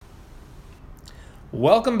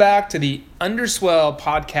Welcome back to the Underswell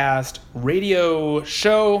Podcast radio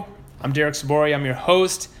show. I'm Derek Sabori. I'm your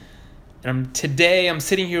host. And today I'm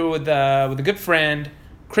sitting here with a good friend,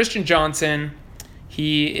 Christian Johnson.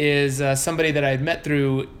 He is somebody that I've met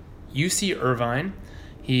through UC Irvine.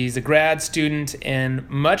 He's a grad student and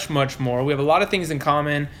much, much more. We have a lot of things in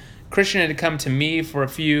common. Christian had come to me for a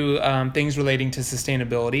few things relating to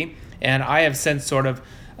sustainability, and I have since sort of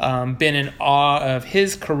been in awe of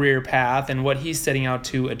his career path and what he's setting out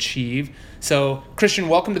to achieve. So, Christian,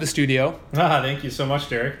 welcome to the studio. Thank you so much,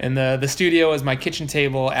 Derek. And the studio is my kitchen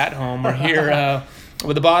table at home. We're here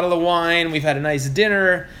with a bottle of wine. We've had a nice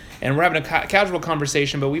dinner, and we're having a casual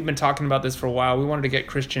conversation, but we've been talking about this for a while. We wanted to get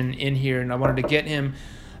Christian in here, and I wanted to get him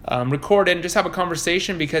recorded and just have a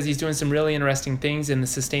conversation because he's doing some really interesting things in the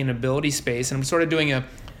sustainability space. And I'm sort of doing a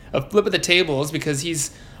flip of the tables because he's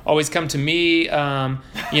always come to me, and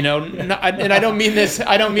I don't mean this.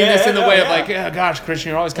 I don't mean this in the way of like, oh, gosh, Christian,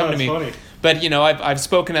 you're always coming to me. Funny. But I've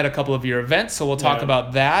spoken at a couple of your events, so we'll talk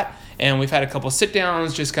about that. And we've had a couple sit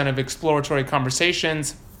downs, just kind of exploratory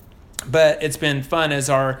conversations. But it's been fun as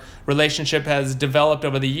our relationship has developed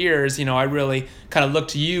over the years. I really kind of look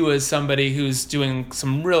to you as somebody who's doing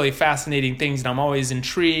some really fascinating things, and I'm always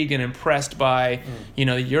intrigued and impressed by,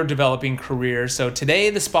 your developing career. So today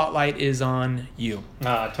the spotlight is on you.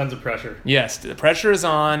 Tons of pressure. Yes, the pressure is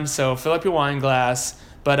on, so fill up your wine glass.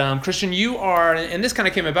 But Christian, you are, and this kind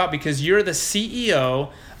of came about because you're the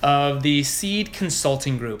CEO of the Seed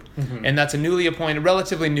Consulting Group, and that's a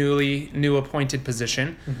relatively new appointed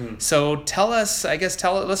position. So let's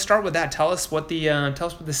start with that. Tell us what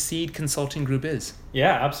the Seed Consulting Group is.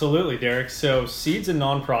 Yeah, absolutely, Derek. So Seed's a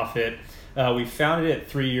nonprofit. We founded it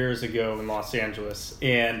 3 years ago in Los Angeles,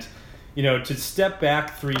 and to step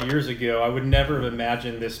back 3 years ago, I would never have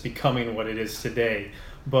imagined this becoming what it is today.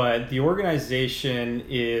 But the organization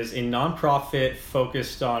is a nonprofit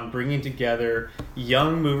focused on bringing together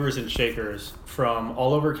young movers and shakers from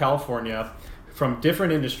all over California, from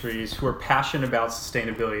different industries who are passionate about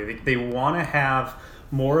sustainability. They want to have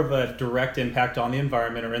more of a direct impact on the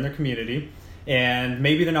environment or in their community, and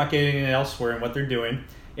maybe they're not getting it elsewhere in what they're doing.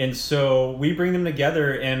 And so we bring them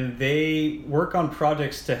together, and they work on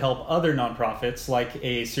projects to help other nonprofits like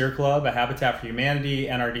a Sierra Club, a Habitat for Humanity,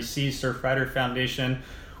 NRDC, Surfrider Foundation,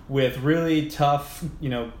 with really tough,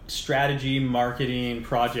 strategy, marketing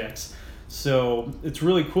projects. So it's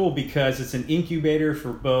really cool because it's an incubator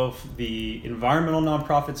for both the environmental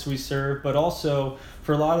nonprofits we serve, but also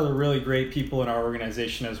for a lot of the really great people in our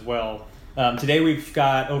organization as well. Today we've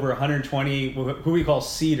got over 120 who we call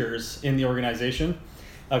seeders in the organization,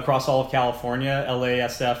 across all of California, LA,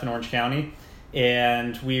 SF, and Orange County.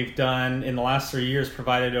 And we've done, in the last 3 years,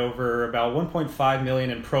 provided over about $1.5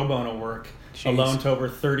 million in pro bono work alone to over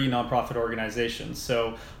 30 nonprofit organizations.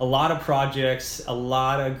 So a lot of projects, a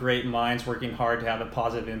lot of great minds working hard to have a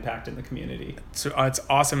positive impact in the community. So it's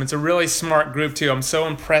awesome. It's a really smart group too. I'm so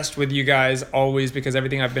impressed with you guys always because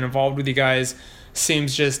everything I've been involved with you guys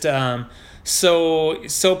seems just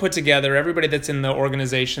so put together. Everybody that's in the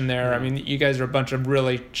organization there, I mean, you guys are a bunch of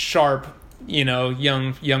really sharp,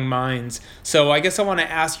 young minds. So I guess I want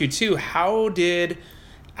to ask you too, how did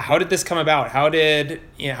this come about? How did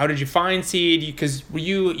you find Seed? Because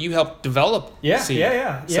you helped develop Seed.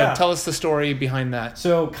 Yeah. So tell us the story behind that.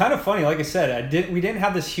 So kind of funny, like I said, we didn't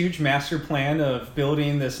have this huge master plan of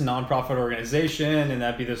building this nonprofit organization, and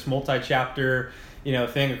that'd be this multi-chapter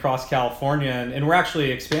thing across California, and we're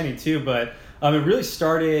actually expanding too, but it really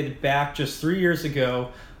started back just 3 years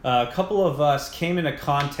ago. A couple of us came into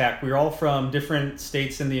contact. We were all from different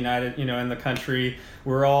states in the in the country.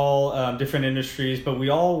 We're all different industries, but we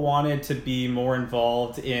all wanted to be more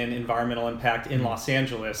involved in environmental impact in Los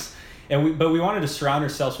Angeles. But we wanted to surround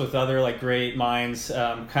ourselves with other great minds,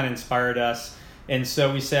 kind of inspired us. And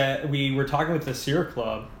so we were talking with the Sierra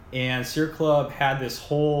Club, and Sierra Club had this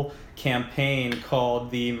whole campaign called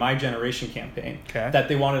the My Generation campaign that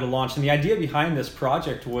they wanted to launch. And the idea behind this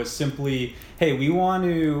project was simply, hey, we want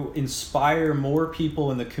to inspire more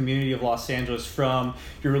people in the community of Los Angeles, from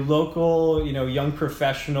your local, young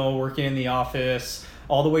professional working in the office,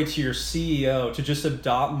 all the way to your CEO, to just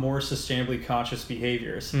adopt more sustainably conscious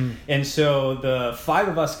behaviors. And so the 5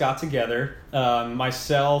 of us got together,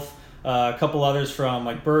 myself, a couple others from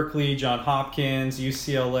Berkeley, Johns Hopkins,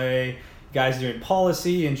 UCLA, guys doing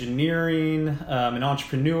policy, engineering, an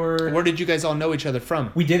entrepreneur. Where did you guys all know each other from?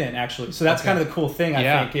 We didn't, actually. So that's kind of the cool thing,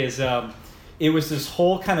 I think, is it was this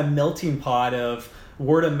whole kind of melting pot of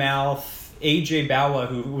word of mouth. AJ Bawa,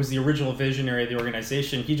 who was the original visionary of the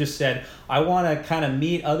organization, he just said, I want to kind of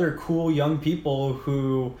meet other cool young people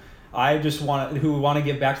who who want to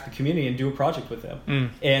give back to the community and do a project with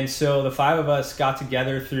them. And so the 5 of us got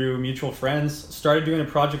together through mutual friends, started doing a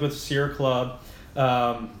project with the Sierra Club.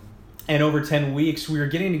 And over 10 weeks, we were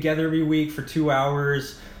getting together every week for 2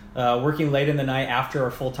 hours, working late in the night after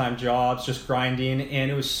our full-time jobs, just grinding. And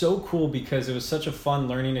it was so cool because it was such a fun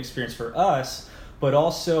learning experience for us, but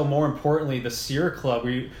also more importantly, the Sierra Club,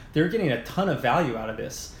 they were getting a ton of value out of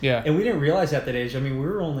this. Yeah. And we didn't realize at that age, we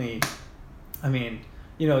were only,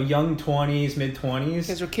 young 20s, mid 20s. You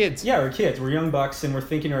guys were kids. Yeah, we're kids. We're young bucks, and we're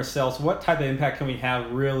thinking to ourselves, what type of impact can we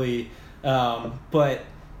have really? But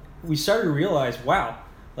we started to realize, wow,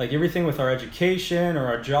 like everything with our education or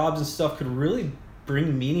our jobs and stuff could really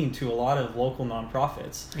bring meaning to a lot of local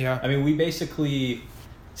nonprofits. Yeah. We basically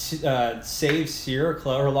save Sierra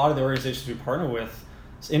Club, or a lot of the organizations we partner with,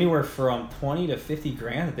 anywhere from 20 to 50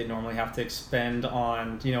 grand that they normally have to expend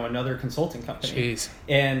on, another consulting company. Jeez.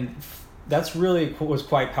 And that's really was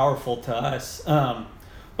quite powerful to us.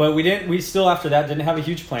 But we still after that didn't have a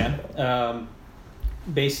huge plan.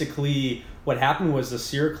 Basically what happened was the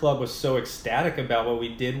Sierra Club was so ecstatic about what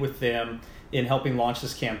we did with them in helping launch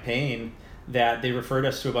this campaign that they referred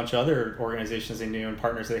us to a bunch of other organizations they knew and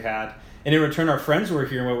partners they had. And in return, our friends were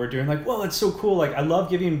hearing what we're doing, like, whoa, it's so cool. Like, I love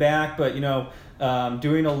giving back, but, going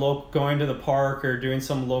to the park or doing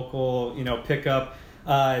some local, pickup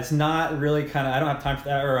is not really I don't have time for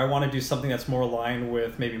that, or I want to do something that's more aligned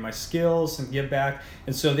with maybe my skills and give back.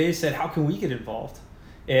 And so they said, how can we get involved?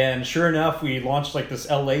 And sure enough, we launched like this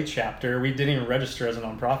LA chapter. We didn't even register as a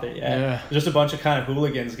nonprofit yet. Yeah. Just a bunch of kind of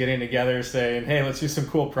hooligans getting together saying, hey, let's do some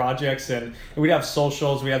cool projects. And we'd have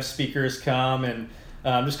socials, we have speakers come and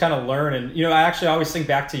just kind of learn. And, I always think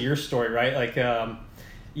back to your story, right? Like,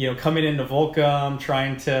 coming into Volcom,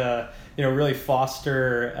 trying to, really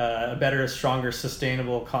foster a better, stronger,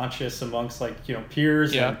 sustainable conscious amongst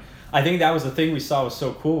peers. Yeah. And I think that was the thing we saw was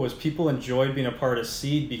so cool was people enjoyed being a part of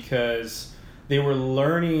Seed because they were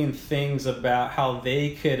learning things about how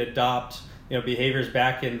they could adopt, behaviors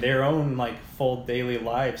back in their own full daily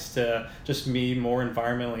lives to just be more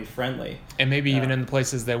environmentally friendly. And maybe even in the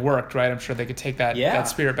places they worked, right? I'm sure they could take that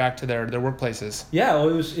spirit back to their workplaces. Yeah, well,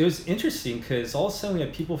 it was interesting because all of a sudden we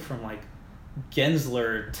had people from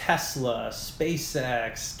Gensler, Tesla,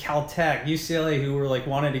 SpaceX, Caltech, UCLA who were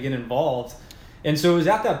wanted to get involved. And so it was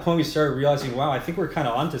at that point we started realizing, wow, I think we're kind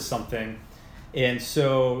of onto something. And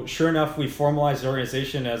so sure enough, we formalized the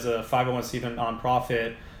organization as a 501c3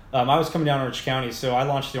 nonprofit. I was coming down to Orange County, so I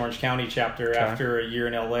launched the Orange County chapter after a year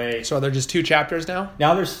in LA. So are there just 2 chapters now?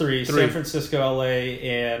 Now there's 3, San Francisco, LA,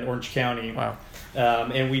 and Orange County. Wow.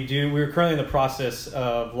 And we're currently in the process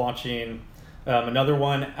of launching another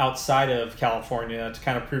one outside of California to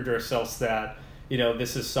kind of prove to ourselves that,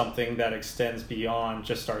 this is something that extends beyond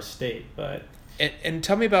just our state. But And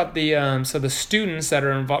tell me about the students that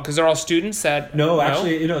are involved, because they're all students that... No,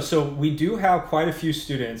 actually, so we do have quite a few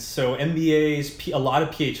students. So MBAs, a lot of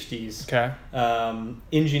PhDs, okay,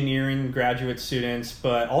 engineering graduate students,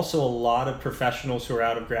 but also a lot of professionals who are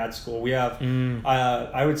out of grad school. We have,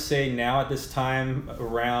 I would say now at this time,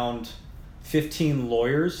 around 15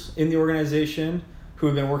 lawyers in the organization who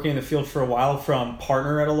have been working in the field for a while, from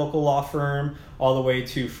partner at a local law firm all the way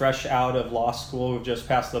to fresh out of law school who've just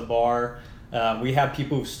passed the bar. We have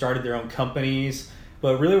people who've started their own companies,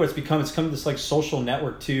 but really it's become this social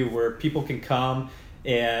network too, where people can come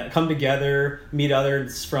together, meet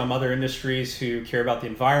others from other industries who care about the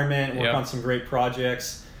environment, work on some great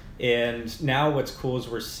projects. And now what's cool is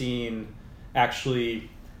we're seeing actually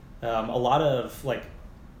a lot of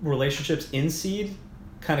relationships in Seed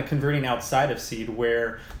kind of converting outside of Seed,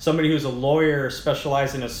 where somebody who's a lawyer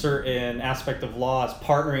specialized in a certain aspect of law is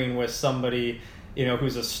partnering with somebody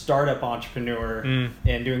who's a startup entrepreneur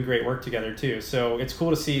and doing great work together too. So it's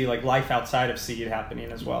cool to see life outside of Seed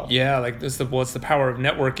happening as well. Yeah, it's the power of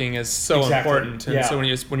networking is so important. And so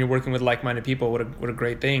when you're working with like-minded people, what a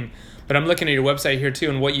great thing. But I'm looking at your website here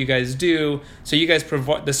too and what you guys do. So you guys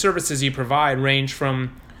provide, the services you provide range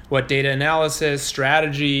from data analysis,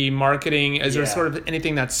 strategy, marketing. Is there sort of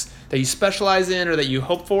anything that you specialize in or that you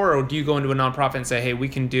hope for, or do you go into a nonprofit and say, hey, we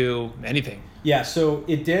can do anything? Yeah, so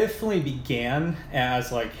it definitely began as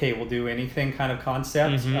hey, we'll do anything kind of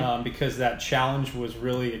concept, because that challenge was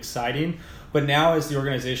really exciting. But now as the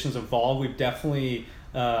organization's evolved, we've definitely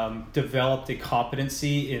developed a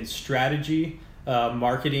competency in strategy,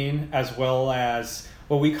 marketing, as well as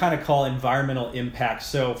what we kind of call environmental impact.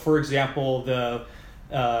 So for example, the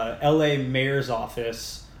LA Mayor's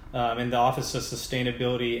Office and the Office of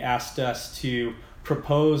Sustainability asked us to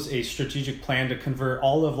propose a strategic plan to convert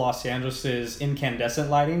all of Los Angeles's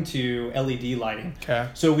incandescent lighting to LED lighting. Okay.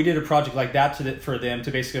 So we did a project like that for them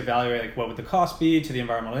to basically evaluate like what would the cost be, to the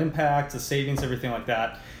environmental impact, the savings, everything like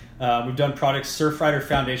that. We've done projects, Surfrider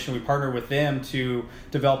Foundation, we partnered with them to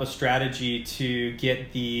develop a strategy to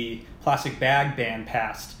get the plastic bag ban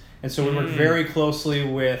passed. And so we worked very closely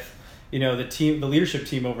with the leadership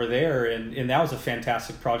team over there, and that was a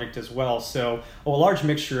fantastic project as well. So a large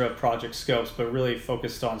mixture of project scopes, but really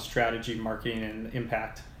focused on strategy, marketing, and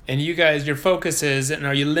impact. And you guys, your focus is, and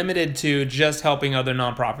are you limited to just helping other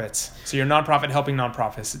nonprofits? So you're nonprofit helping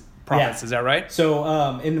nonprofits, is that right? So,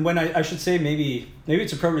 and when I should say maybe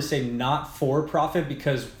it's appropriate to say not for profit,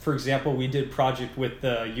 because, for example, we did project with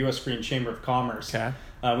the U.S. Green Chamber of Commerce. Okay.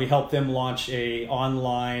 We helped them launch a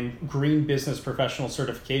online green business professional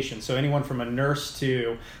certification. So anyone from a nurse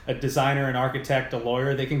to a designer, an architect, a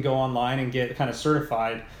lawyer, they can go online and get kind of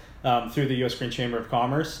certified through the U.S. Green Chamber of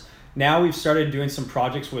Commerce. Now we've started doing some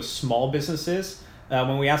projects with small businesses.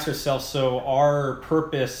 When we ask ourselves, so our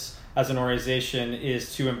purpose as an organization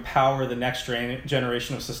is to empower the next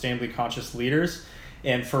generation of sustainably conscious leaders.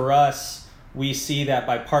 And for us, we see that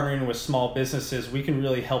by partnering with small businesses, we can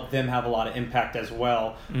really help them have a lot of impact as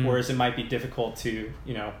well. Whereas it might be difficult to,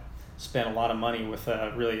 spend a lot of money with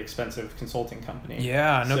a really expensive consulting company.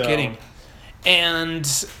 Yeah, no kidding. And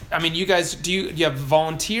I mean, you guys, do you have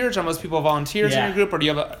volunteers? Are most people volunteers in your group, or do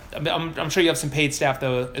you have I'm sure you have some paid staff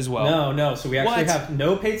though as well. No. So we actually have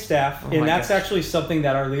no paid staff, and that's actually something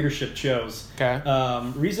that our leadership chose. Okay.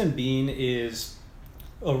 Reason being is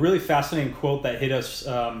a really fascinating quote that hit us.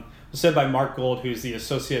 Said by Mark Gold, who's the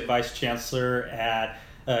Associate Vice Chancellor at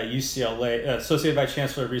UCLA, Associate Vice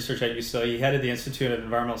Chancellor of Research at UCLA. He headed the Institute of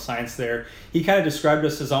Environmental Science there. He kind of described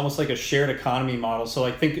us as almost like a shared economy model. So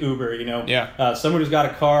like think Uber, someone who's got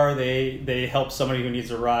a car, they help somebody who needs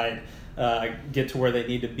a ride get to where they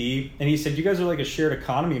need to be. And he said, you guys are like a shared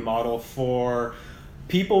economy model for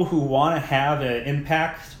people who want to have an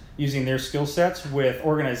impact using their skill sets with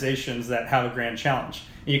organizations that have a grand challenge.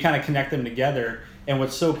 And you kind of connect them together. And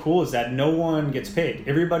what's so cool is that no one gets paid.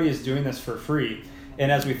 Everybody is doing this for free.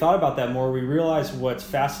 And as we thought about that more, we realized what's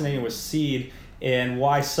fascinating with Seed and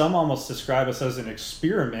why some almost describe us as an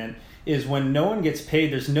experiment is when no one gets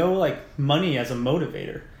paid, there's no money as a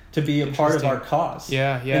motivator to be a part of our cause.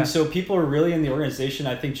 Yeah. And so people are really in the organization,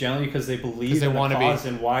 I think, generally because they believe in the cause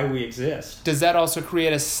and why we exist. Does that also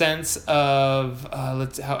create a sense of,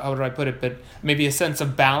 how do I put it, but maybe a sense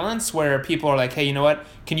of balance where people are like, hey, you know what,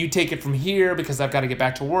 can you take it from here because I've got to get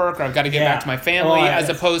back to work or I've got to get back to my family, as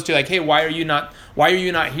opposed to like, hey, why are you not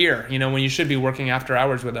here, when you should be working after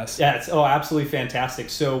hours with us? Yeah, it's absolutely fantastic.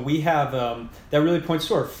 So we have, that really points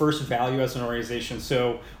to our first value as an organization.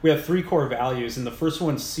 So we have 3 core values, and the first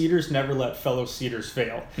one, Seeders never let fellow Seeders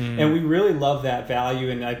fail. And we really love that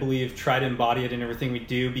value, and I believe try to embody it in everything we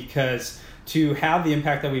do, because to have the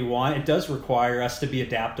impact that we want, it does require us to be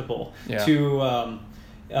adaptable.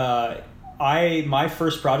 My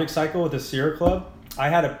first project cycle with the Sierra Club, I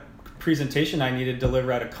had a presentation I needed to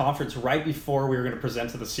deliver at a conference right before we were going to present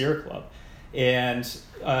to the Sierra Club. And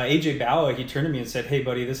AJ Bawa, he turned to me and said, hey,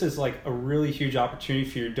 buddy, this is like a really huge opportunity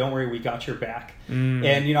for you. Don't worry, we got your back.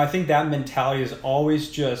 And, I think that mentality is always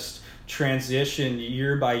just transition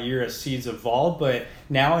year by year as Seeds evolve, but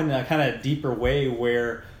now in a kind of deeper way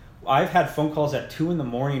where I've had phone calls at 2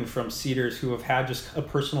 a.m. from Seeders who have had just a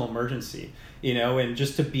personal emergency, and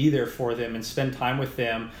just to be there for them and spend time with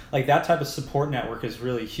them, like that type of support network is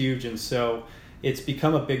really huge. And so it's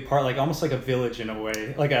become a big part, like almost like a village in a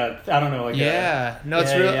way, I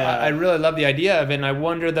really love the idea of it. And I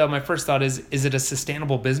wonder though, my first thought is it a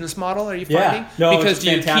sustainable business model? Are you finding? No, because do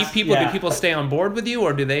you keep people, do people stay on board with you,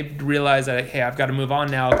 or do they realize that, hey, I've got to move on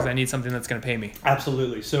now because I need something that's going to pay me?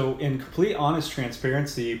 Absolutely. So in complete honest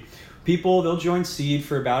transparency, people, they'll join Seed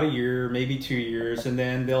for about a year, maybe 2 years, and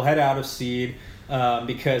then they'll head out of Seed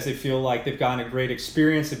because they feel like they've gotten a great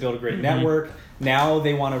experience, they built a great network. Now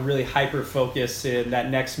they want to really hyper-focus in that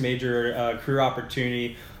next major career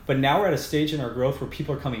opportunity. But now we're at a stage in our growth where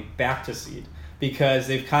people are coming back to Seed because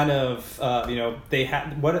they've kind of, they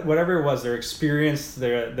had whatever it was, their experience,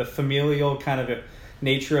 the familial kind of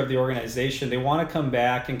nature of the organization. They want to come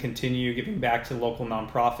back and continue giving back to local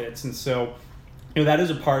nonprofits. And so, that is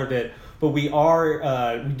a part of it. But we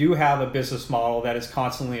do have a business model that is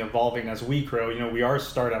constantly evolving as we grow. We are a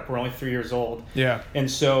startup. We're only 3 years old. Yeah.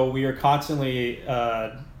 And so we are constantly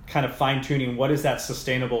kind of fine-tuning what is that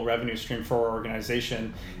sustainable revenue stream for our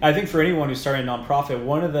organization. I think for anyone who's starting a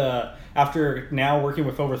nonprofit, after now working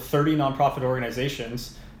with over 30 nonprofit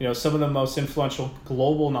organizations, some of the most influential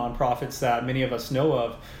global nonprofits that many of us know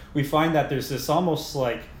of, we find that there's this almost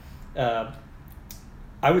like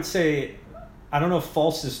I would say, I don't know if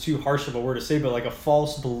false is too harsh of a word to say, but like a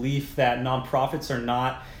false belief that nonprofits are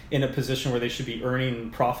not in a position where they should be earning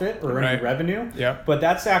profit or earning revenue. Yeah. But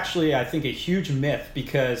that's actually, I think, a huge myth,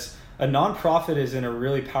 because a nonprofit is in a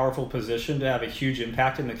really powerful position to have a huge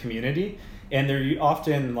impact in the community. And they're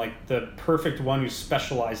often like the perfect one who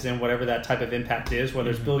specializes in whatever that type of impact is, whether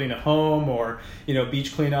it's building a home or,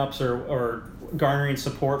 beach cleanups or garnering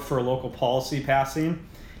support for a local policy passing.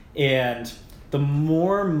 And the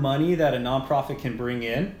more money that a nonprofit can bring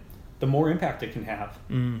in, the more impact it can have.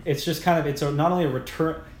 It's just kind of, it's not only a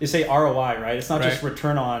return, they say ROI, right? It's not just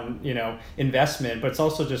return on, investment, but it's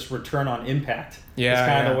also just return on impact. Yeah, it's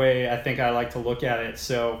kind of the way I think I like to look at it.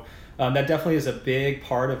 So that definitely is a big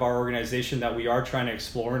part of our organization that we are trying to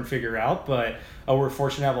explore and figure out. But we're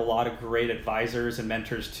fortunate to have a lot of great advisors and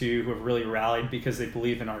mentors too, who have really rallied because they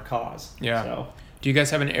believe in our cause. Yeah. So, do you guys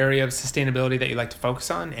have an area of sustainability that you like to focus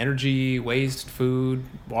on? Energy, waste, food,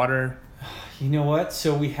 water? You know what?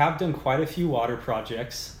 So we have done quite a few water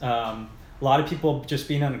projects. A lot of people just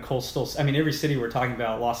being on a coastal, every city we're talking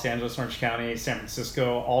about, Los Angeles, Orange County, San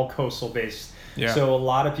Francisco, all coastal based. Yeah. So a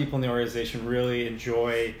lot of people in the organization really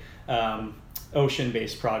enjoy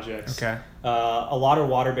ocean-based projects. Okay. A lot of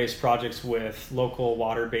water-based projects with local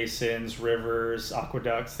water basins, rivers,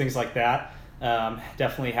 aqueducts, things like that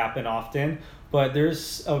definitely happen often. But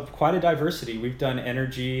there's quite a diversity. We've done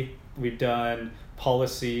energy, we've done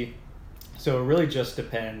policy, so it really just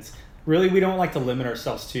depends. Really, we don't like to limit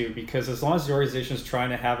ourselves too, because as long as the organization is trying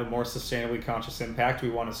to have a more sustainably conscious impact, we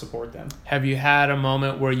want to support them. Have you had a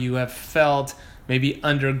moment where you have felt maybe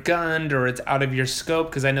undergunned or it's out of your scope?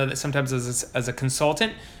 Because I know that sometimes as a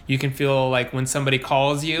consultant, you can feel like when somebody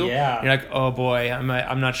calls you, you're like, oh boy,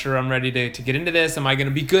 I'm not sure I'm ready to get into this. Am I going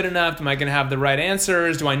to be good enough? Am I going to have the right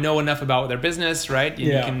answers? Do I know enough about their business, right?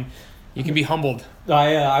 You can be humbled.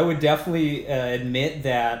 I would definitely admit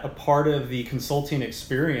that a part of the consulting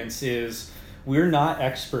experience is we're not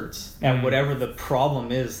experts at whatever the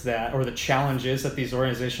problem is or the challenge is that these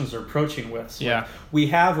organizations are approaching with. So we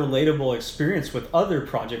have relatable experience with other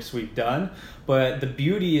projects we've done, but the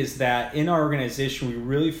beauty is that in our organization, we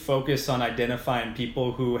really focus on identifying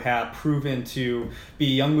people who have proven to be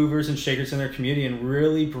young movers and shakers in their community and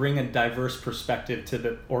really bring a diverse perspective to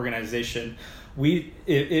the organization.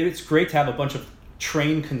 It's great to have a bunch of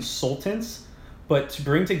trained consultants, but to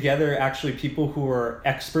bring together actually people who are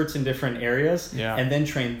experts in different areas and then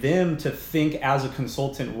train them to think as a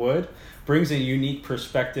consultant would brings a unique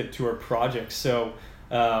perspective to our project. So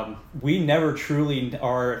we never truly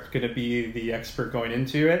are going to be the expert going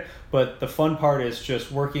into it, but the fun part is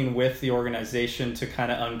just working with the organization to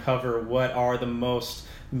kind of uncover what are the most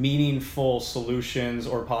meaningful solutions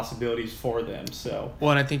or possibilities for them. So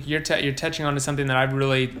well, and I think you're touching on to something that I've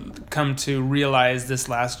really come to realize this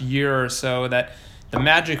last year or so, that the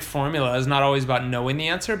magic formula is not always about knowing the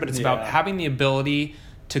answer, but it's about having the ability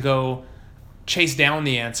to go chase down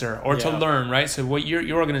the answer or to learn, right? So what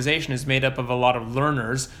your organization is made up of a lot of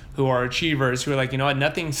learners who are achievers, who are like, you know what,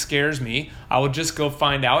 nothing scares me. I will just go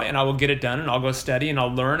find out and I will get it done and I'll go study and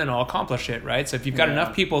I'll learn and I'll accomplish it, right? So if you've got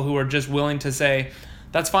enough people who are just willing to say,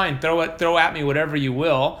 that's fine, throw at me whatever you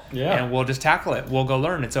will, and we'll just tackle it. We'll go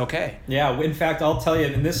learn. It's okay. Yeah, in fact, I'll tell you,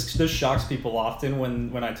 and this shocks people often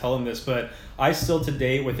when I tell them this, but I still to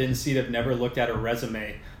date within Seed have never looked at a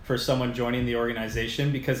resume for someone joining the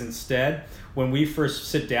organization, because instead, when we first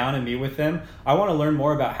sit down and meet with them, I want to learn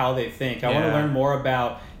more about how they think. I want to learn more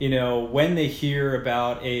about, when they hear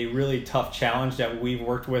about a really tough challenge that we've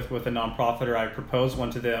worked with a nonprofit, or I propose one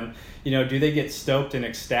to them, do they get stoked and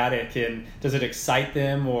ecstatic, and does it excite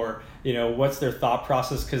them, or, what's their thought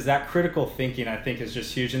process? Because that critical thinking, I think, is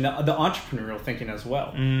just huge. And the entrepreneurial thinking as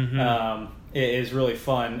well. Is really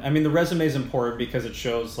fun. The resume is important because it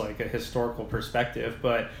shows like a historical perspective,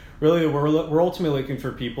 but really we're ultimately looking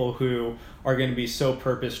for people who are going to be so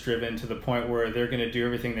purpose driven to the point where they're going to do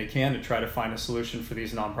everything they can to try to find a solution for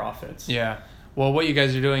these nonprofits. Yeah. Well, what you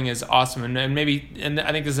guys are doing is awesome, and I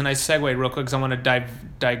think this is a nice segue real quick, because I want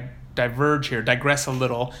to digress a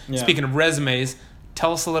little. Yeah. Speaking of resumes,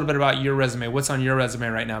 tell us a little bit about your resume. What's on your resume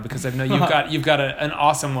right now? Because I know you've got an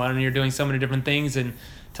awesome one, and you're doing so many different things. And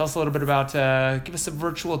tell us a little bit about, give us a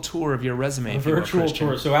virtual tour of your resume. A virtual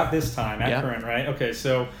tour. So at this time, current, right? Okay,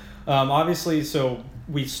 so obviously,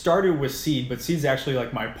 we started with Seed, but Seed's actually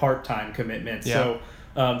like my part-time commitment. Yeah.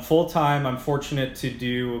 So full-time, I'm fortunate to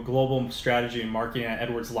do global strategy and marketing at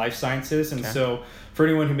Edwards Life Sciences. And so for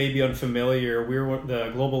anyone who may be unfamiliar, we're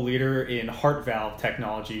the global leader in heart valve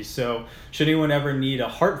technology. So should anyone ever need a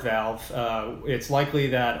heart valve, it's likely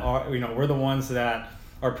that we're the ones that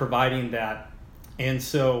are providing that And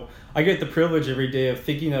so I get the privilege every day of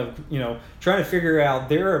thinking of, trying to figure out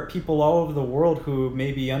there are people all over the world who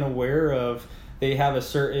may be unaware of they have a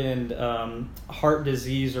certain heart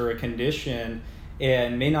disease or a condition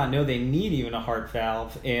and may not know they need even a heart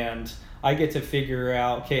valve. And I get to figure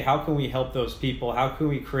out, okay, how can we help those people? How can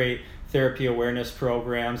we create therapy awareness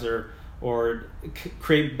programs or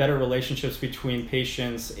create better relationships between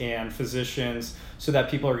patients and physicians so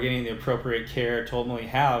that people are getting the appropriate care to ultimately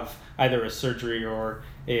have either a surgery or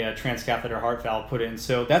a transcatheter heart valve put in.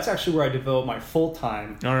 So that's actually where I devote my full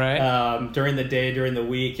time. All right. During the day, during the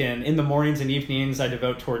week, and in the mornings and evenings, I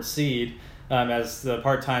devote towards Seed as the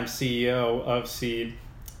part-time CEO of Seed.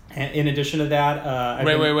 And in addition to that,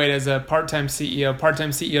 wait. As a part-time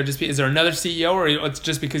CEO, is there another CEO, or it's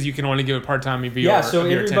just because you can only give it part-time of your so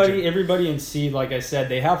of your attention? everybody in Seed, like I said,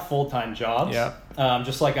 they have full-time jobs. Yeah.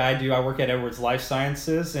 Just like I do. I work at Edwards Life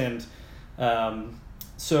Sciences, and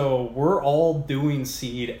so we're all doing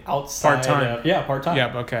Seed outside part-time. Part-time.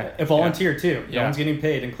 Yeah, okay. A volunteer too. Yeah. No one's getting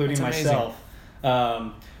paid, including That's myself.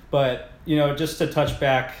 But just to touch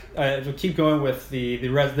back, we'll keep going with the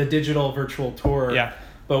digital virtual tour. Yeah.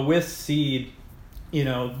 But with Seed,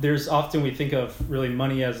 there's often we think of really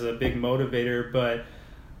money as a big motivator, but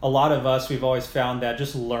a lot of us, we've always found that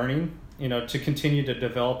just learning, to continue to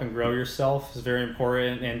develop and grow yourself is very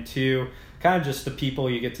important. And two, kind of just the people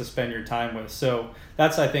you get to spend your time with. So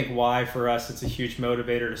that's, I think, why for us it's a huge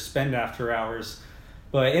motivator to spend after hours.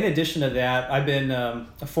 But in addition to that, I've been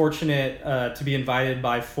fortunate to be invited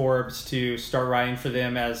by Forbes to start writing for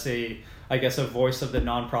them as a voice of the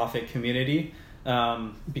nonprofit community.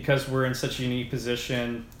 Because we're in such a unique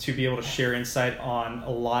position to be able to share insight on a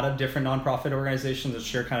lot of different nonprofit organizations that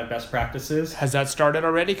share kind of best practices. Has that started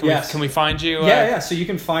already? Yes. Can we find you? Yeah. So you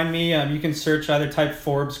can find me. You can search, either type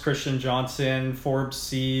Forbes Christian Johnson, Forbes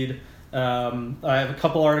Seed. I have a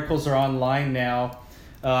couple articles are online now.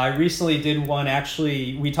 I recently did one.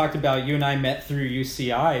 Actually, we talked about, you and I met through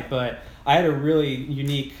UCI, but I had a really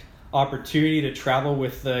unique opportunity to travel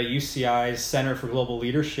with the UCI's Center for Global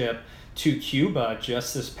Leadership to Cuba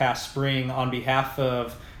just this past spring on behalf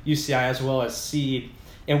of UCI as well as Seed.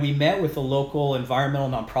 And we met with a local environmental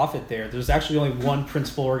nonprofit there. There's actually only one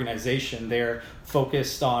principal organization there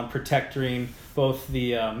focused on protecting both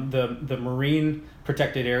the marine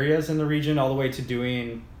protected areas in the region, all the way to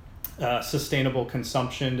doing sustainable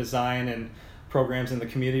consumption design and programs in the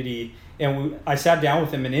community. And I sat down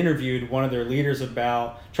with them and interviewed one of their leaders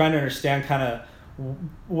about trying to understand kind of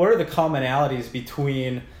what are the commonalities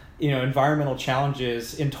between environmental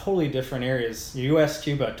challenges in totally different areas. US,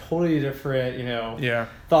 Cuba, totally different,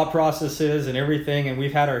 thought processes and everything. And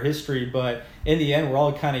we've had our history, but in the end, we're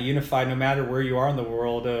all kind of unified no matter where you are in the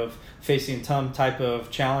world of facing some type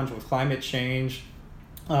of challenge with climate change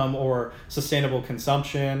or sustainable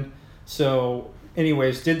consumption. So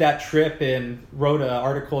anyways, did that trip and wrote an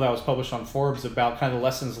article that was published on Forbes about kind of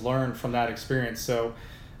lessons learned from that experience. So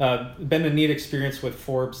been a neat experience with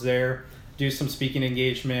Forbes there. Do some speaking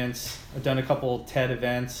engagements. I've done a couple TED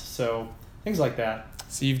events, so things like that.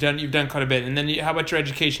 So you've done quite a bit. And then how about your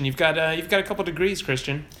education? You've got a couple degrees,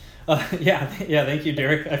 Christian. Yeah. Thank you,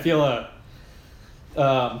 Derek. I feel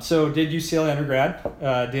so did UCLA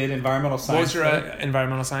undergrad. Did environmental science. What was your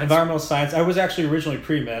environmental science? Environmental science. I was actually originally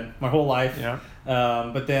pre-med my whole life. Yeah.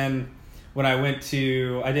 But then when I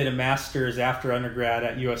did a master's after undergrad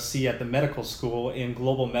at USC at the medical school in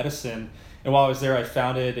global medicine. And while I was there, I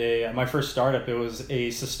founded my first startup. It was a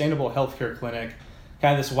sustainable healthcare clinic,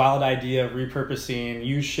 kind of this wild idea of repurposing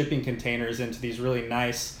used shipping containers into these really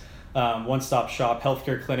nice one-stop shop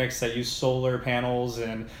healthcare clinics that use solar panels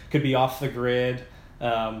and could be off the grid.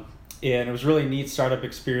 And it was a really neat startup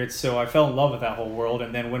experience. So I fell in love with that whole world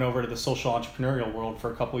and then went over to the social entrepreneurial world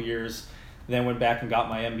for a couple of years. Then went back and got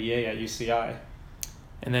my MBA at UCI.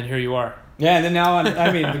 And then here you are. Yeah, and then now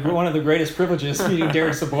one of the greatest privileges meeting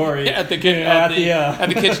Derek Sabori at the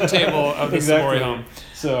kitchen table of the exactly. Sabori home.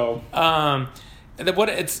 So,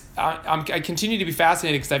 I continue to be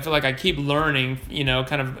fascinated because I feel like I keep learning,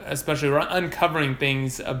 kind of especially uncovering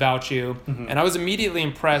things about you. Mm-hmm. And I was immediately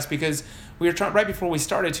impressed because we were right before we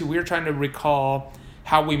started we were trying to recall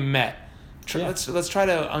how we met. Let's try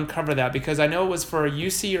to uncover that because I know it was for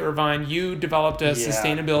UC Irvine. You developed a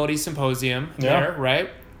sustainability symposium there, right?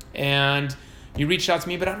 And you reached out to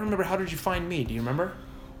me, but I don't remember. How did you find me? Do you remember?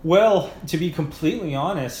 Well, to be completely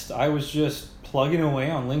honest, I was just plugging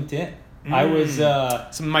away on LinkedIn. I was...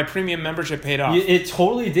 so my premium membership paid off. It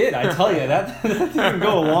totally did. I tell you, that didn't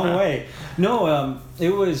go a long way. No, it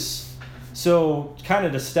was... So kind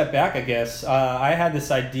of to step back, I guess, I had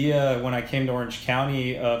this idea when I came to Orange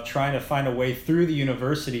County of trying to find a way through the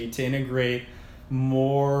university to integrate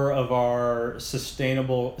more of our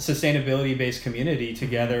sustainability-based community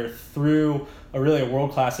together through a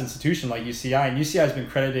world-class institution like UCI. And UCI has been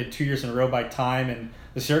credited 2 years in a row by Time and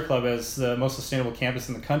the Sierra Club as the most sustainable campus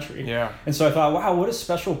in the country. Yeah. And so I thought, wow, what a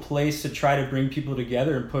special place to try to bring people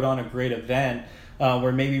together and put on a great event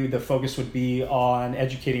where maybe the focus would be on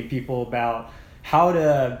educating people about how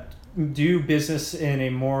to do business in a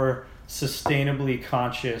more sustainably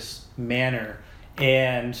conscious manner.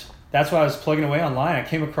 And that's why I was plugging away online. I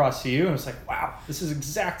came across you and I was like, wow, this is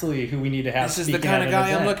exactly who we need to have. This is the kind of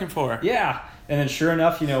guy I'm looking for. Yeah. And then sure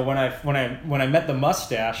enough, when I met the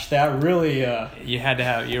mustache, that really you had to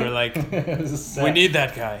have. You were like, we need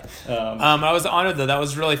that guy. I was honored though. That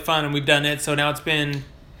was really fun, and we've done it. So now it's been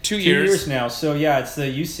 2 years. 2 years now. So yeah, it's the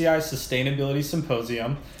UCI Sustainability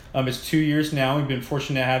Symposium. It's 2 years now. We've been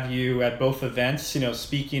fortunate to have you at both events.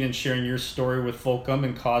 Speaking and sharing your story with Volcom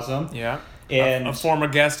and COSM. Yeah. And a former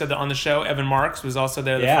guest on the show, Evan Marks, was also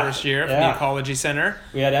there the first year from the Ecology Center.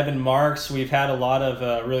 We had Evan Marks. We've had a lot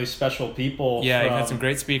of really special people. Yeah, you've had some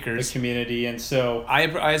great speakers. The community, and so I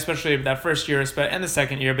especially that first year and the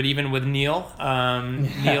second year, but even with Neil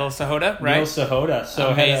Sahota, right? Neil Sahota, so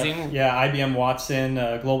amazing. IBM Watson,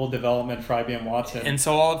 global development for IBM Watson. And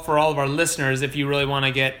so for all of our listeners, if you really want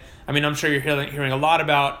to get. I'm sure you're hearing a lot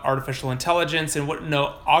about artificial intelligence and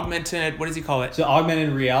augmented, what does he call it? So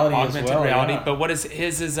augmented reality as well. Augmented reality, yeah. But what is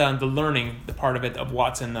his is the learning, the part of it of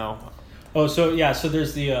Watson though. Oh, so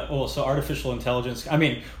there's the so artificial intelligence. I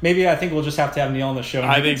think we'll just have to have Neil on the show. And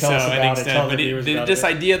I think so. But this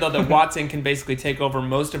idea though that Watson can basically take over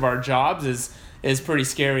most of our jobs is pretty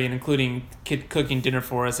scary, and including cooking dinner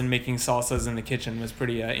for us and making salsas in the kitchen was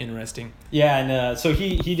pretty interesting. Yeah, and so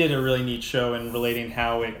he did a really neat show in relating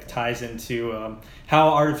how it ties into how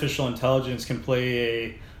artificial intelligence can play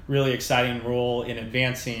a really exciting role in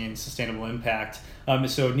advancing sustainable impact.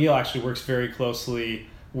 So Neil actually works very closely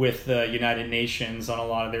with the United Nations on a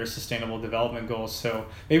lot of their sustainable development goals. So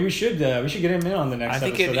maybe we should get him in on the next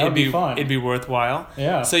episode. I think it'd be fun. It'd be worthwhile.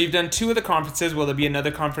 Yeah. So you've done 2 of the conferences. Will there be another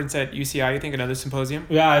conference at UCI, you think, another symposium?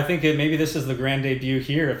 Yeah, I think maybe this is the grand debut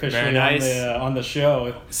here officially on the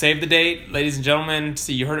show. Save the date, ladies and gentlemen.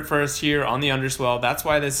 See, you heard it first here on the Underswell. That's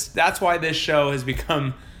why this show has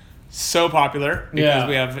become so popular, because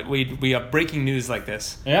we have breaking news like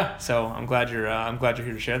this. Yeah. So I'm glad you're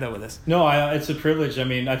here to share that with us. No, it's a privilege.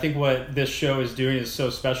 I think what this show is doing is so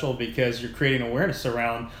special because you're creating awareness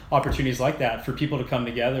around opportunities like that for people to come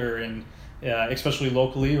together and especially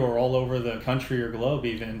locally or all over the country or globe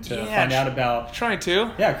even to find out about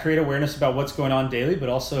create awareness about what's going on daily, but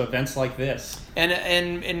also events like this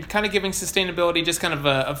and kind of giving sustainability just kind of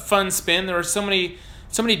a fun spin. There are so many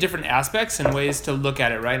different aspects and ways to look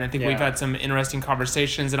at it, right? And I think we've had some interesting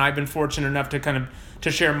conversations, and I've been fortunate enough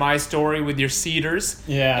to share my story with your seeders.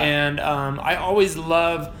 Yeah. And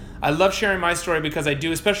I love sharing my story because I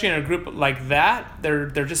do, especially in a group like that. They're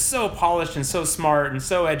just so polished and so smart and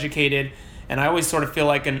so educated, and I always sort of feel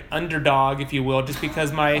like an underdog, if you will, just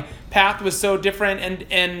because my path was so different.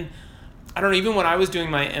 And I don't know, even when I was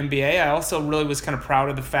doing my MBA, I also really was kind of proud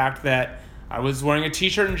of the fact that I was wearing a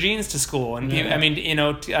t-shirt and jeans to school, and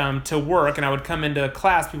to work, and I would come into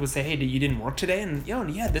class, people would say, hey, you didn't work today? And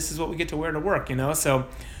this is what we get to wear to work, so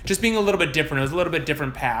just being a little bit different. It was a little bit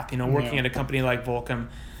different path, working at a company like Volcom,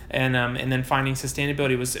 and then finding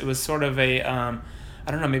sustainability was sort of a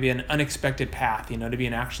maybe an unexpected path, to be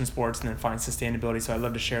in action sports and then find sustainability. So I'd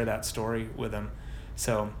love to share that story with them.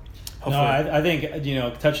 So hopefully. No, I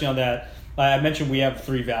think touching on that, I mentioned we have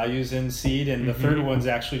 3 values in Seed, and the third one's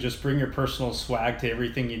actually just bring your personal swag to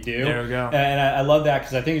everything you do. There we go. And I love that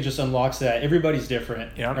because I think it just unlocks that. Everybody's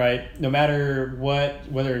different, right? No matter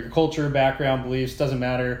whether your culture, background, beliefs, doesn't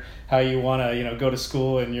matter how you want to, go to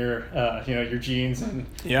school in your, your jeans and,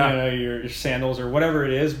 your sandals or whatever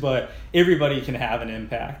it is, but everybody can have an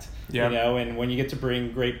impact, and when you get to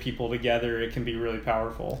bring great people together, it can be really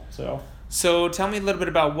powerful, So tell me a little bit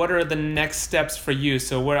about what are the next steps for you.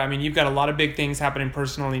 So you've got a lot of big things happening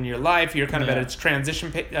personally in your life. You're kind of at its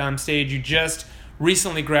transition stage. You just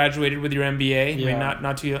recently graduated with your MBA.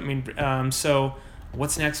 Not too. So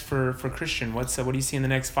what's next for Christian? What do you see in the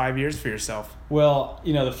next 5 years for yourself? Well,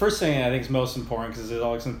 the first thing I think is most important, because it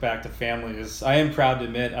always comes back to family, is I am proud to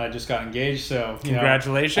admit I just got engaged. So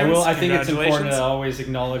congratulations. I think it's important to always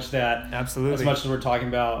acknowledge that. Absolutely. As much as we're talking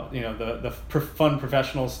about the fun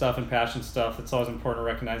professional stuff and passion stuff, it's always important to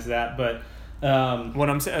recognize that. But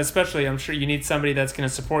I'm sure you need somebody that's going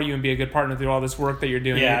to support you and be a good partner through all this work that you're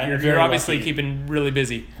doing. Yeah, you're obviously keeping really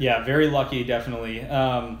busy. Yeah, very lucky, definitely.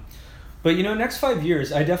 But, next 5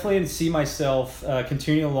 years, I definitely see myself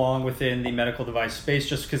continuing along within the medical device space,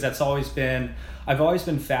 just because I've always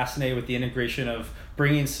been fascinated with the integration of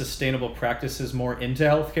bringing sustainable practices more into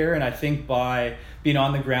healthcare. And I think by being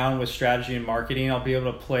on the ground with strategy and marketing, I'll be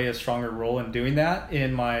able to play a stronger role in doing that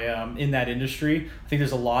in in that industry. I think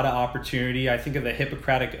there's a lot of opportunity. I think of the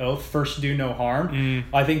Hippocratic Oath, first do no harm.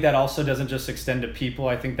 I think that also doesn't just extend to people.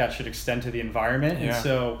 I think that should extend to the environment. Yeah. And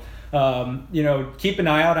so, keep an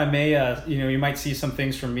eye out. I may, you might see some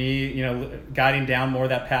things from me, guiding down more of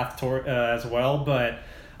that path toward, as well. But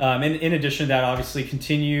in addition to that, obviously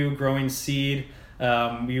continue growing Seed.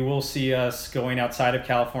 You will see us going outside of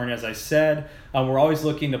California, as I said. We're always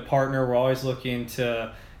looking to partner. We're always looking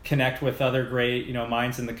to connect with other great,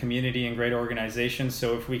 minds in the community and great organizations.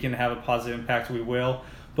 So if we can have a positive impact, we will.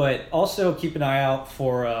 But also keep an eye out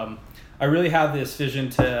for, I really have this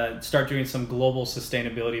vision to start doing some global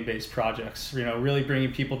sustainability-based projects, really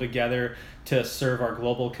bringing people together to serve our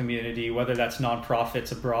global community, whether that's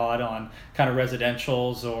nonprofits abroad on kind of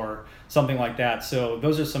residentials or something like that. So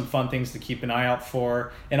those are some fun things to keep an eye out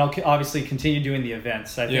for. And I'll obviously continue doing the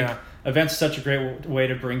events. I think events are such a great way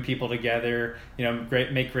to bring people together,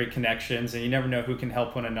 make great connections, and you never know who can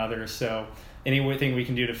help one another. So anything we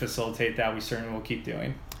can do to facilitate that, we certainly will keep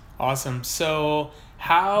doing. Awesome. So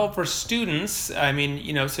how for students,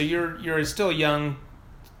 so you're still a young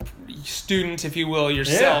student, if you will,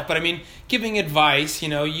 yourself, but giving advice,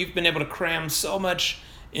 you've been able to cram so much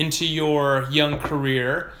into your young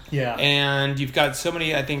career, and you've got so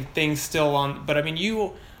many, I think, things still on, but I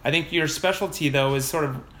think your specialty though is sort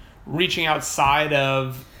of reaching outside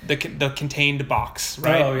of the contained box,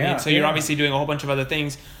 right? And so you're obviously doing a whole bunch of other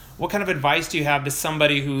things. What kind of advice do you have to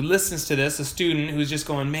somebody who listens to this, a student who's just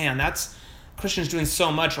going, man, Christian's doing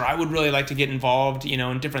so much, or I would really like to get involved,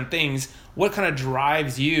 in different things. What kind of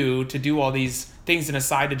drives you to do all these things and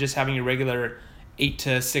aside to just having your regular 8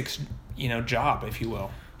 to 6, job, if you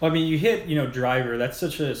will? Well, you hit, driver. That's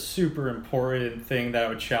such a super important thing that I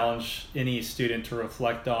would challenge any student to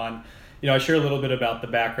reflect on. I share a little bit about the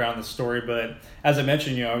background, the story, but as I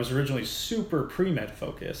mentioned, I was originally super pre-med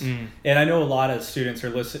focused. And I know a lot of students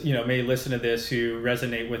may listen to this who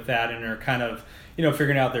resonate with that and are kind of,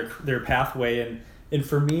 figuring out their pathway. And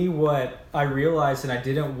for me, what I realized and I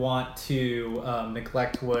didn't want to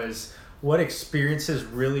neglect was what experiences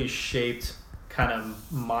really shaped kind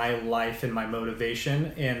of my life and my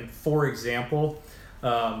motivation. And for example,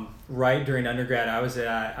 right during undergrad, I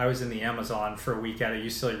was in the Amazon for a week at a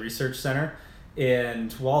UCLA research center.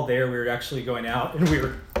 And while there, we were actually going out and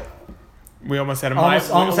we almost had a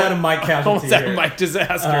almost had a mic casualty. Almost had a mic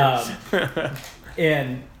disaster.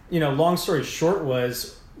 And long story short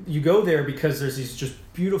was you go there because there's these just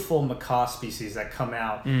beautiful macaw species that come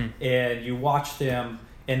out and you watch them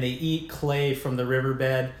and they eat clay from the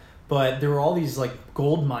riverbed. But there were all these like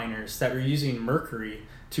gold miners that were using mercury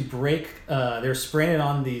to break. They're spraying it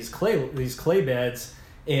on these clay beds,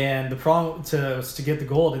 and the problem was to get the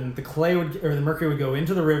gold, and the mercury would go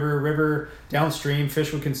into the river downstream.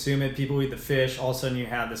 Fish would consume it. People would eat the fish. All of a sudden, you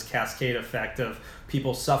have this cascade effect of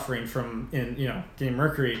people suffering from getting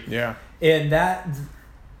mercury. Yeah. And that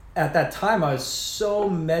at that time, I was so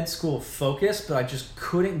med school focused, but I just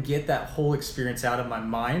couldn't get that whole experience out of my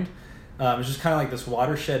mind. It was just kind of like this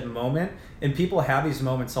watershed moment, and people have these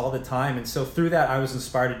moments all the time. And so through that, I was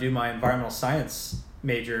inspired to do my environmental science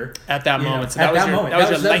major at that moment. So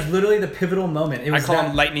that was literally the pivotal moment. I call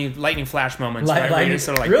them lightning flash moments, right? Where you're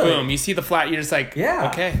sort of like, boom, you see the flat, you're just like,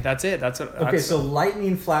 okay, that's it. So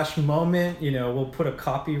lightning flash moment. We'll put a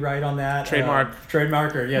copyright on that. Trademark.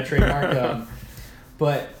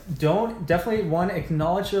 But definitely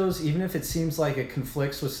acknowledge those, even if it seems like it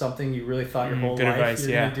conflicts with something you really thought your whole life you're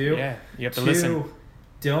going to do. Yeah, you have to listen.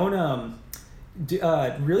 Don't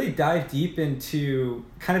really dive deep into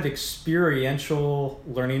kind of experiential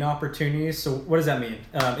learning opportunities. So what does that mean?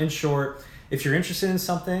 In short, if you're interested in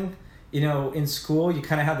something, in school, you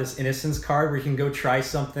kind of have this innocence card where you can go try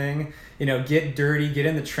something, get dirty, get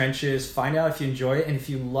in the trenches, find out if you enjoy it. And if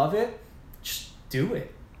you love it, just do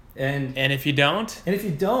it. And if you don't? And if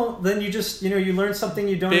you don't, then you just, you learn something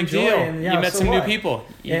you don't enjoy. Big deal. And, you met some new people.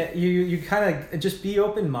 You kind of just be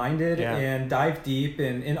open-minded and dive deep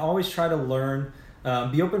and always try to learn.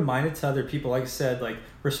 Be open-minded to other people. Like I said, like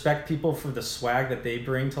respect people for the swag that they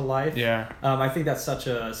bring to life. Yeah. I think that's such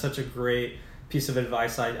a great piece of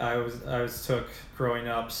advice I was took growing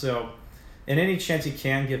up. So, in any chance you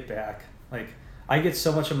can, give back. Like I get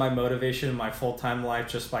so much of my motivation in my full-time life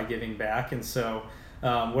just by giving back, and so.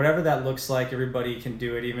 Whatever that looks like, everybody can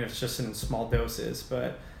do it, even if it's just in small doses.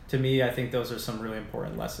 But to me, I think those are some really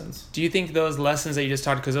important lessons. Do you think those lessons that you just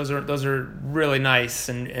talked, because those are really nice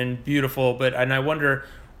and beautiful, and I wonder,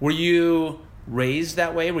 were you raised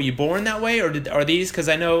that way? Were you born that way, or are these? Because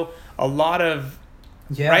I know a lot of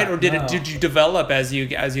right, or did you develop as you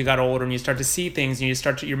got older and you start to see things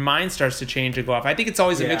and your mind starts to change and go off? I think it's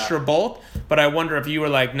always a mixture of both, but I wonder if you were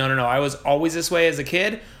like, no, I was always this way as a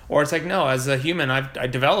kid, or it's like, no, as a human, I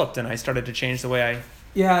developed and I started to change the way I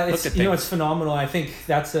looked at things. It's phenomenal. I think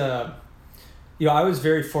that's I was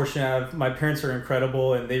very fortunate. My parents are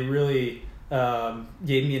incredible, and they really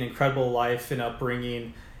gave me an incredible life and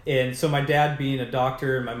upbringing. And so my dad being a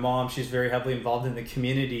doctor, and my mom, she's very heavily involved in the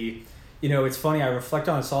community. It's funny, I reflect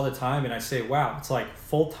on this all the time, and I say, wow, it's like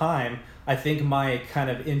full time. I think my kind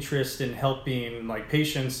of interest in helping like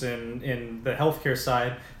patients and in the healthcare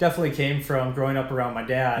side definitely came from growing up around my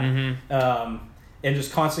dad, and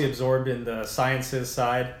just constantly absorbed in the sciences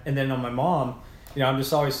side. And then on my mom, I'm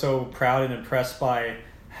just always so proud and impressed by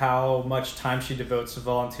how much time she devotes to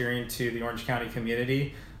volunteering to the Orange County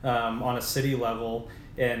community on a city level.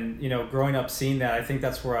 And, growing up seeing that, I think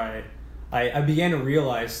that's where I began to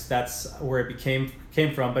realize that's where it came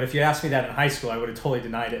from. But if you asked me that in high school, I would have totally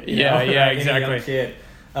denied it. Exactly. Any young kid.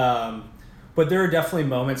 But there are definitely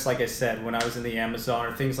moments, like I said, when I was in the Amazon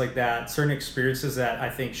or things like that, certain experiences that I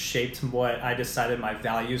think shaped what I decided my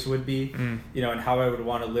values would be, and how I would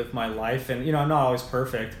want to live my life. And, I'm not always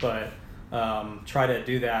perfect, but try to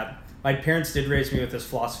do that. My parents did raise me with this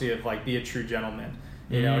philosophy of like, be a true gentleman.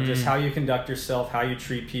 Just how you conduct yourself, how you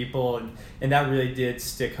treat people, and that really did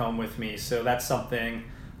stick home with me. So that's something,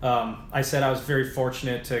 I said I was very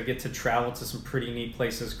fortunate to get to travel to some pretty neat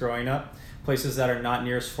places growing up, places that are not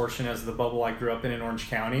near as fortunate as the bubble I grew up in Orange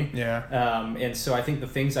County. Yeah. And so I think the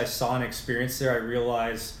things I saw and experienced there, I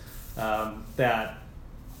realized that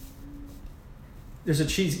there's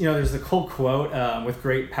there's the cool quote, with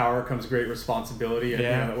great power comes great responsibility.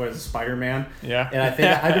 And, what is it, Spider-Man? Yeah. And I think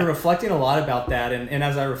I've been reflecting a lot about that. And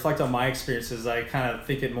as I reflect on my experiences, I kind of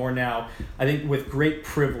think it more now. I think with great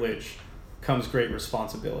privilege comes great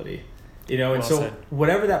responsibility. And so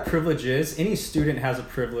whatever that privilege is, any student has a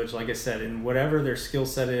privilege, like I said, in whatever their skill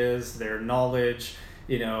set is, their knowledge,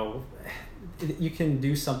 you can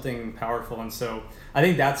do something powerful. And so I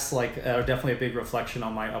think that's like definitely a big reflection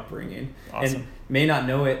on my upbringing. Awesome. And may not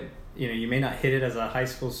know it, you may not hit it as a high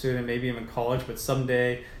school student, maybe even college, but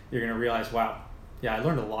someday you're going to realize, wow, yeah, I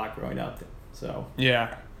learned a lot growing up. So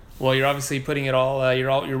yeah. Well, you're obviously putting it all,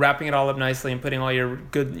 you're wrapping it all up nicely and putting all your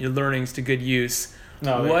learnings to good use.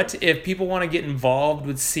 What if people want to get involved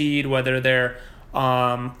with Seed, whether they're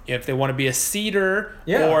if they want to be a seeder,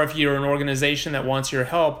 or if you're an organization that wants your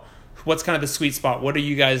help? What's kind of the sweet spot? What are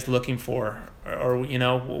you guys looking for? Or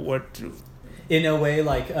what? In a way,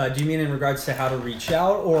 like, do you mean in regards to how to reach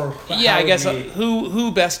out, or? Yeah, I guess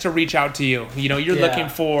who best to reach out to you? You're looking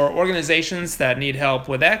for organizations that need help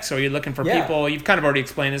with X, or you're looking for people. You've kind of already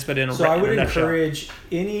explained this, but So I would encourage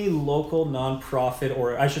any local nonprofit,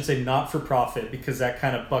 or I should say not-for-profit, because that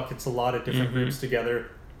kind of buckets a lot of different groups together,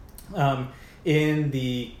 in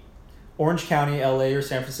the Orange County, LA, or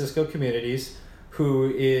San Francisco communities,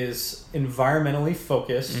 who is environmentally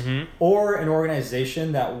focused, or an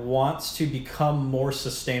organization that wants to become more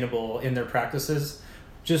sustainable in their practices,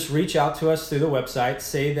 just reach out to us through the website.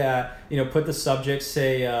 Say that, put the subject,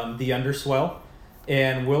 say the underswell,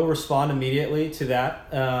 and we'll respond immediately to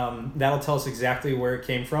that. That'll tell us exactly where it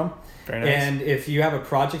came from. Very nice. And if you have a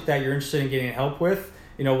project that you're interested in getting help with,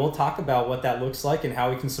 we'll talk about what that looks like and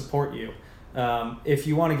how we can support you. If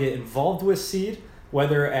you want to get involved with Seed,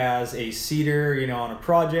 whether as a seeder, on a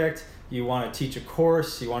project, you want to teach a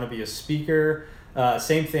course, you want to be a speaker,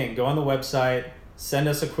 same thing. Go on the website, send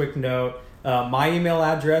us a quick note. My email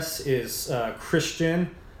address is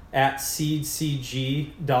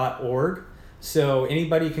christian@seedcg.org. So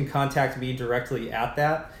anybody can contact me directly at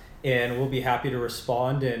that, and we'll be happy to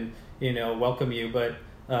respond and, welcome you. But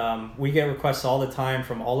we get requests all the time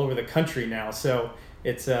from all over the country now. So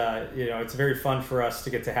it's it's very fun for us to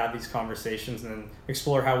get to have these conversations and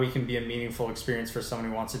explore how we can be a meaningful experience for someone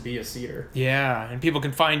who wants to be a seeder. Yeah, and people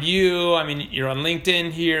can find you. I mean, you're on LinkedIn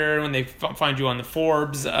here. When they find you on the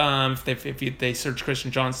Forbes, if they search Christian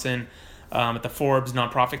Johnson at the Forbes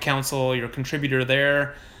NonProfit Council, you're a contributor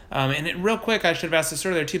there. Real quick, I should have asked this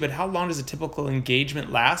earlier too, but how long does a typical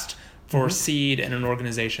engagement last for Seed and an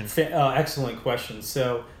organization? Excellent question.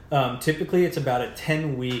 So typically it's about a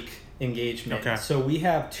 10-week engagement. Okay. So we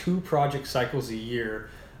have 2 project cycles a year,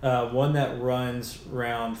 one that runs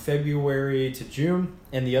around February to June,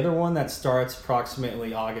 and the other one that starts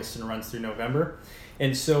approximately August and runs through November.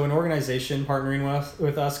 And so an organization partnering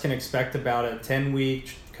with us can expect about a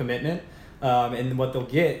 10-week commitment. And what they'll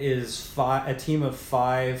get is a team of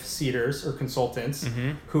 5 seeders or consultants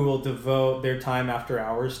who will devote their time after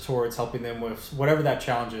hours towards helping them with whatever that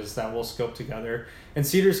challenge is that we'll scope together. And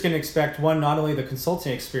seeders can expect not only the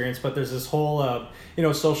consulting experience, but there's this whole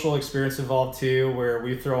social experience involved too, where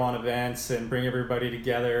we throw on events and bring everybody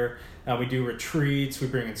together. We do retreats, we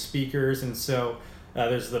bring in speakers, and so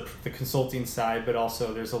there's the consulting side, but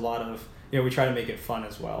also there's a lot of, we try to make it fun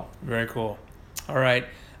as well. Very cool. All right.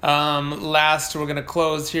 Last, we're going to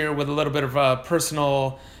close here with a little bit of a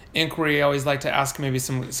personal inquiry. I always like to ask maybe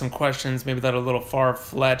some questions, maybe that are a little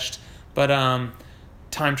far-fetched, but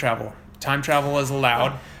time travel. Time travel is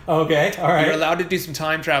allowed. Okay, all right. You're allowed to do some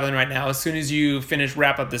time traveling right now as soon as you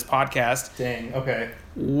wrap up this podcast. Dang, okay.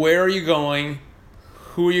 Where are you going?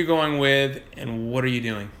 Who are you going with? And what are you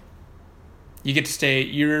doing? You get to stay.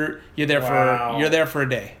 You're there for a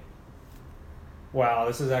day. Wow,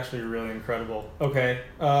 this is actually really incredible. Okay.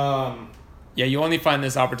 Yeah, you only find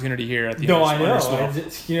this opportunity here at the No, I know.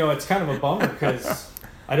 It's kind of a bummer because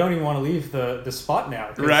I don't even want to leave the spot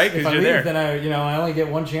now. Right, because you're there. Then I only get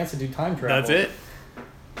one chance to do time travel. That's it.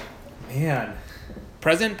 Man.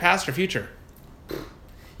 Present, past, or future?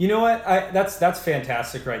 You know what? That's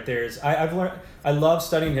fantastic right there. I've learned. I love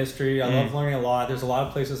studying history. I love learning a lot. There's a lot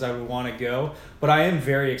of places I would want to go, but I am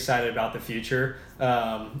very excited about the future.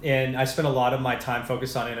 And I spend a lot of my time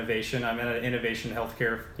focused on innovation. I'm in an innovation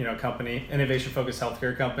healthcare, company, innovation-focused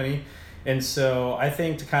healthcare company. And so I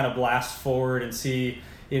think to kind of blast forward and see,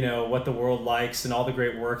 what the world likes and all the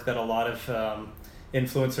great work that a lot of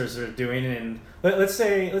influencers are doing. And let's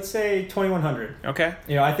say 2100. Okay.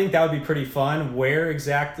 I think that would be pretty fun. Where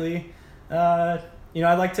exactly?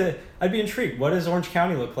 I'd be intrigued. What does Orange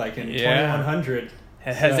County look like in 2100?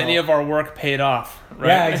 Has any of our work paid off? Right?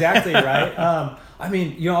 Yeah, exactly. Right.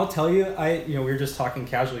 I'll tell you, we were just talking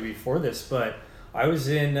casually before this, but I was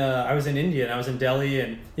in India and I was in Delhi,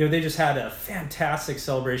 and they just had a fantastic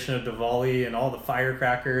celebration of Diwali and all the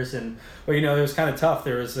firecrackers, and it was kind of tough.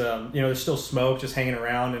 There was there's still smoke just hanging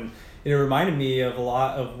around, and it reminded me of a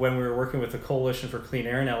lot of when we were working with the Coalition for Clean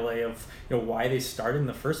Air in LA of why they started in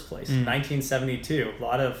the first place. 1972, a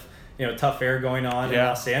lot of tough air going on in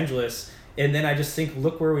Los Angeles, and then I just think,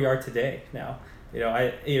 look where we are today now.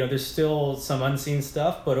 There's still some unseen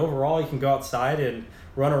stuff, but overall you can go outside and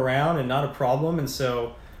run around and not a problem. And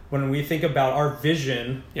so when we think about our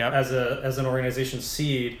vision as an organization,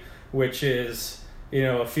 Seed, which is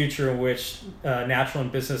a future in which natural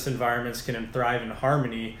and business environments can thrive in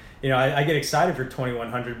harmony, I get excited for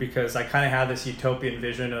 2100 because I kind of have this utopian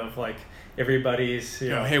vision of like everybody's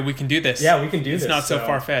hey, we can do this. Yeah, we can do this. It's not so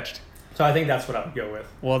far-fetched. So I think that's what I would go with.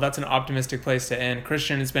 Well, that's an optimistic place to end.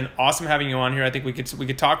 Christian, it's been awesome having you on here. I think we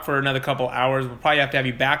could talk for another couple hours. We'll probably have to have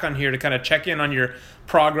you back on here to kind of check in on your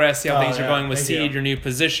progress, see how things are going with Seed, your new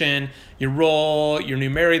position, your role, your new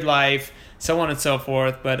married life, so on and so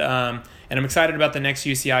forth. But and I'm excited about the next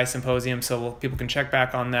UCI symposium, so people can check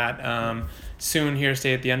back on that soon here.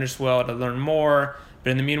 Stay at the Underswell to learn more. But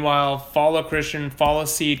in the meanwhile, follow Christian, follow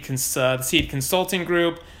Seed, the Seed Consulting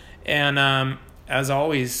Group, and as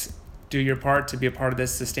always, do your part to be a part of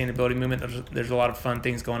this sustainability movement. There's a lot of fun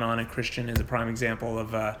things going on, and Christian is a prime example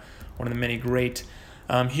of one of the many great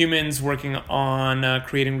humans working on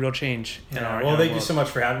creating real change. Thank you so much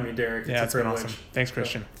for having me, Derek. It's been awesome. Thanks,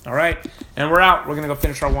 Christian. All right, and we're out. We're going to go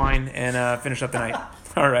finish our wine and finish up the night.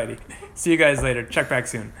 All righty. See you guys later. Check back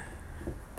soon.